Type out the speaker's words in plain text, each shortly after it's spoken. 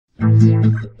Hey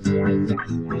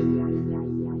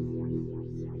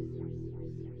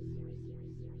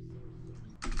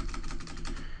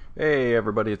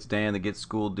everybody, it's Dan the Git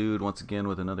School Dude once again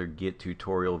with another Git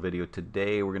tutorial video.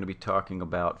 Today we're going to be talking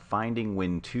about finding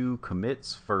when two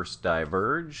commits first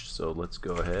diverge. So let's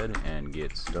go ahead and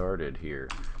get started here.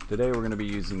 Today we're going to be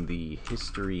using the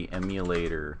history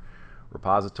emulator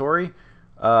repository.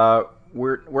 We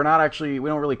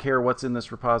don't really care what's in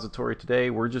this repository today.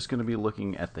 We're just going to be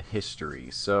looking at the history.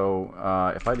 So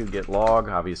if I do git log,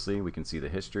 obviously we can see the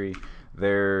history.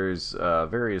 There's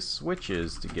various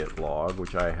switches to git log,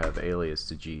 which I have aliased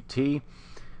to GT,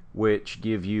 which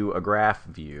give you a graph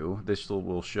view. This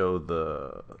will show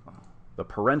the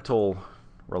parental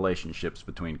relationships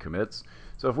between commits.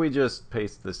 So if we just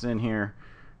paste this in here,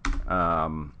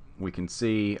 we can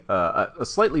see a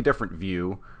slightly different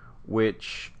view,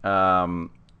 which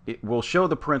it will show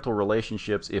the parental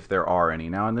relationships if there are any.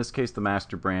 Now in this case the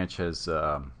master branch has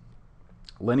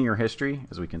linear history,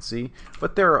 as we can see,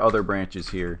 but there are other branches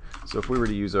here. So if we were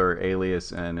to use our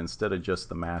alias and instead of just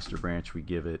the master branch we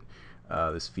give it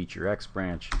this feature X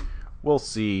branch, we'll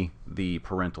see the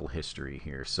parental history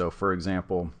here. So for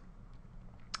example,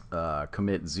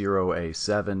 commit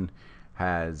 0A7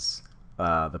 has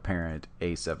the parent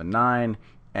A79,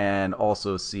 and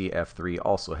also CF3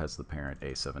 also has the parent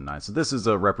A79. So this is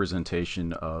a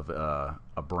representation of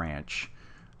a branch,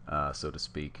 so to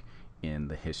speak, in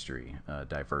the history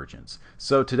divergence.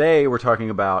 So today we're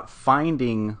talking about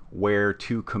finding where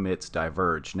two commits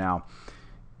diverge. Now,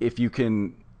 if you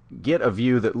can get a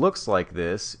view that looks like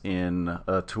this in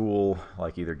a tool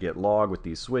like either git log with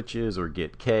these switches or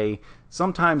git k,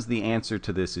 sometimes the answer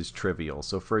to this is trivial.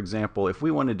 So for example, if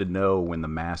we wanted to know when the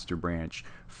master branch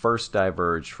first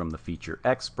diverged from the feature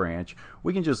X branch,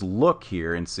 we can just look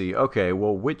here and see, okay,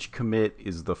 well, which commit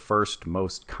is the first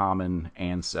most common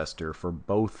ancestor for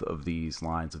both of these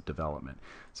lines of development.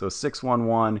 So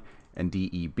 611 and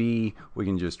DEB, we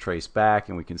can just trace back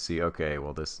and we can see, okay,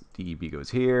 well, this DEB goes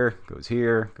here, goes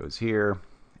here, goes here,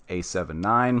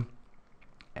 A79,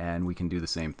 and we can do the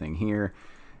same thing here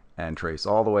and trace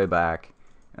all the way back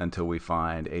until we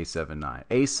find A79.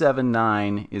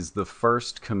 A79 is the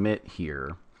first commit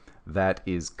here that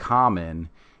is common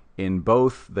in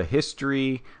both the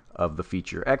history of the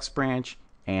feature X branch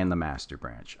and the master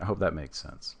branch. I hope that makes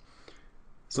sense.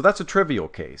 So that's a trivial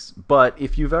case, but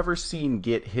if you've ever seen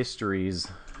Git histories,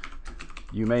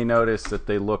 you may notice that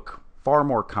they look far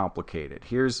more complicated.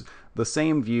 Here's the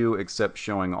same view except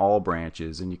showing all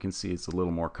branches, and you can see it's a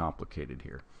little more complicated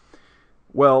here.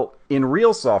 Well, in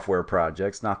real software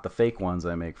projects, not the fake ones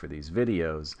I make for these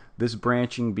videos, this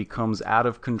branching becomes out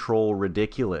of control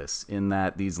ridiculous in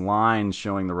that these lines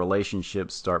showing the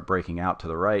relationships start breaking out to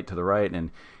the right, and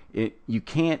you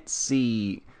can't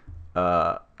see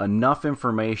enough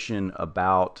information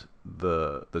about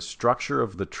the structure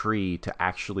of the tree to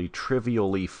actually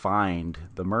trivially find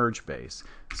the merge base.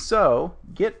 So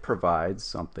Git provides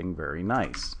something very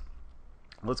nice.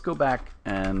 Let's go back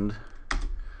and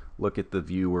look at the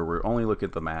view where we're only look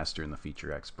at the master and the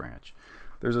feature X branch.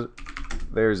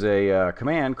 There's a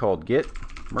command called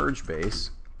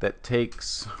git-merge-base that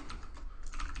takes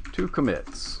two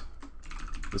commits.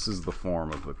 This is the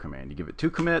form of the command. You give it two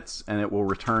commits and it will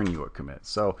return you a commit.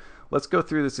 So let's go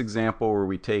through this example where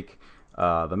we take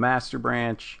the master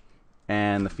branch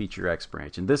and the feature X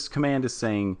branch. And this command is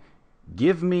saying,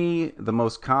 give me the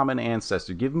most common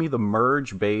ancestor. Give me the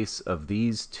merge base of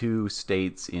these two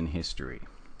states in history.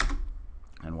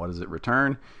 And what does it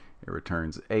return? It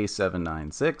returns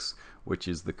A796, which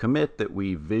is the commit that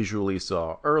we visually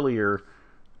saw earlier,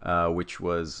 which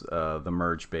was the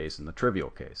merge base in the trivial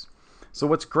case. So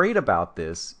what's great about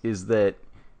this is that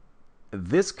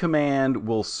this command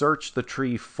will search the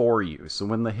tree for you. So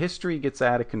when the history gets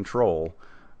out of control,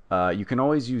 you can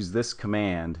always use this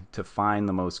command to find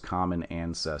the most common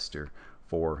ancestor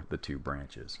for the two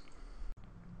branches.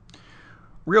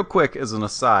 Real quick as an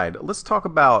aside, let's talk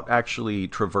about actually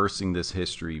traversing this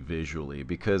history visually,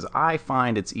 because I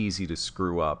find it's easy to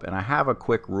screw up, and I have a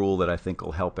quick rule that I think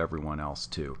will help everyone else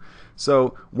too.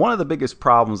 So one of the biggest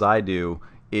problems I do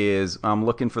is I'm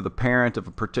looking for the parent of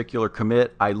a particular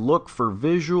commit. I look for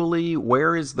visually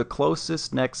where is the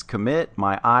closest next commit.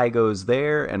 My eye goes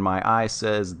there and my eye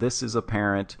says this is a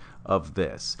parent of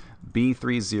this.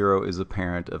 B30 is a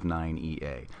parent of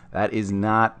 9EA. That is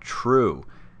not true.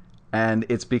 And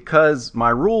it's because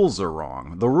my rules are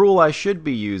wrong. The rule I should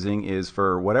be using is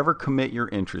for whatever commit you're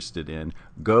interested in,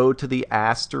 go to the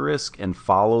asterisk and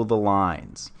follow the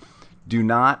lines. Do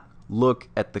not look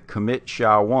at the commit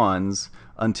SHA-1s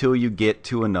until you get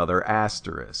to another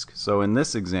asterisk. So in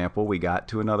this example, we got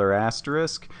to another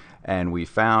asterisk, and we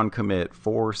found commit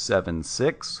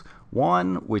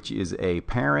 4761, which is a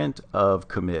parent of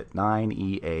commit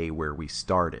 9EA where we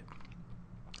started.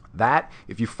 That,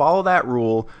 if you follow that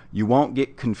rule, you won't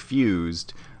get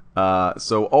confused.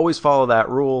 So always follow that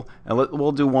rule, and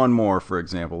we'll do one more. For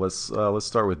example, let's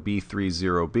start with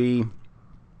B30B.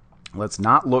 Let's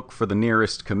not look for the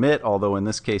nearest commit, although in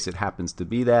this case it happens to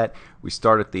be that. We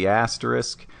start at the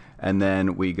asterisk, and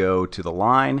then we go to the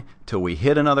line till we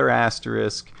hit another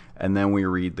asterisk, and then we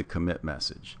read the commit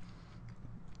message.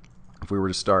 If we were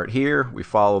to start here, we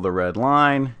follow the red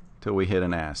line till we hit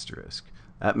an asterisk.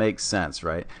 That makes sense,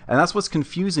 right? And that's what's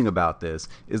confusing about this,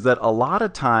 is that a lot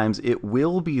of times it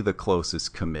will be the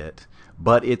closest commit,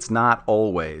 but it's not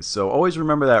always. So always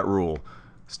remember that rule.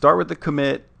 Start with the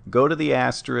commit, go to the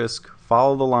asterisk,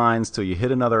 follow the lines till you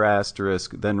hit another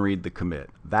asterisk, then read the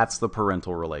commit. That's the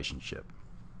parental relationship.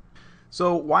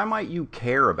 So why might you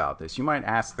care about this? You might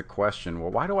ask the question,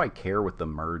 well, why do I care what the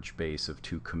merge base of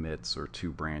two commits or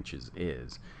two branches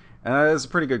is? And that's a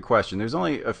pretty good question. There's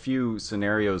only a few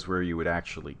scenarios where you would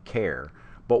actually care,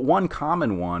 but one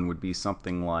common one would be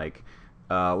something like,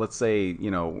 let's say,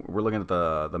 we're looking at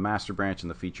the master branch and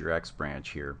the feature X branch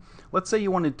here. Let's say you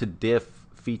wanted to diff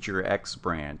feature X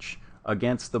branch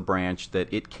against the branch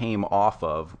that it came off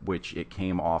of, which it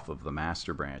came off of the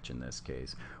master branch in this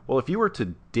case. Well, if you were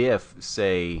to diff,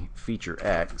 say, feature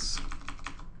X,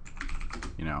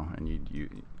 and you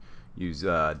use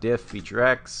diff feature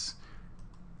X,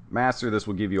 master, this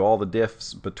will give you all the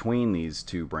diffs between these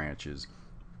two branches.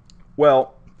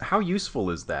 Well, how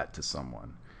useful is that to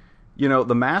someone?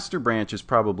 The master branch has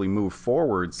probably moved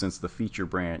forward since the feature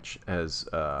branch has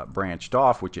branched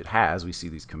off, which it has. We see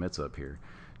these commits up here.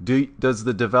 Does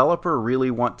the developer really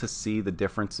want to see the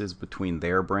differences between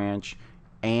their branch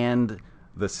and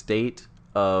the state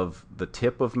of the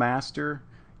tip of master?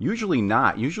 Usually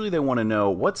not. Usually they want to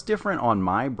know what's different on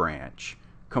my branch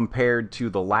compared to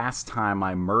the last time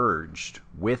I merged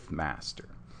with master,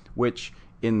 which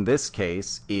in this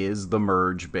case is the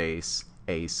merge base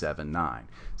A79.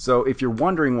 So if you're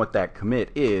wondering what that commit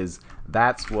is,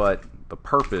 that's what the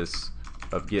purpose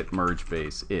of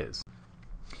git-merge-base is.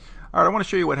 All right, I want to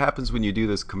show you what happens when you do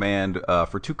this command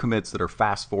for two commits that are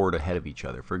fast forward ahead of each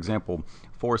other. For example,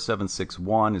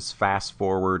 4761 is fast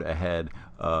forward ahead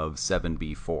of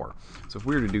 7b4. So if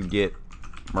we were to do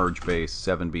git-merge-base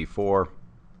 7b4,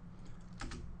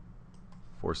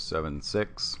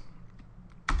 476,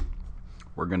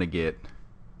 we're going to get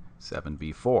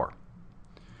 7b4.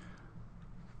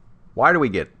 Why do we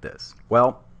get this?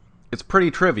 Well, it's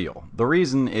pretty trivial. The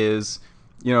reason is,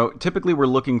 typically we're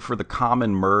looking for the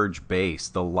common merge base,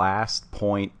 the last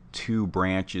point two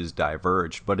branches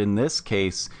diverged. But in this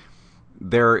case,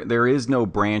 there is no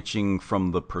branching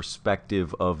from the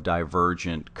perspective of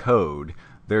divergent code.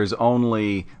 There's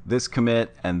only this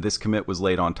commit, and this commit was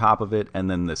laid on top of it, and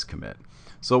then this commit.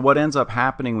 So what ends up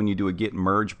happening when you do a git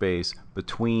merge base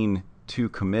between two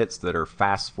commits that are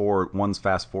fast forward, one's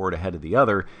fast forward ahead of the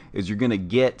other, is you're going to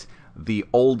get the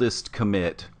oldest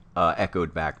commit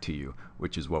echoed back to you,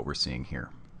 which is what we're seeing here.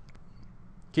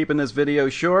 Keeping this video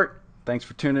short. Thanks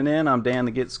for tuning in. I'm Dan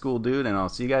the Git School Dude, and I'll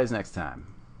see you guys next time.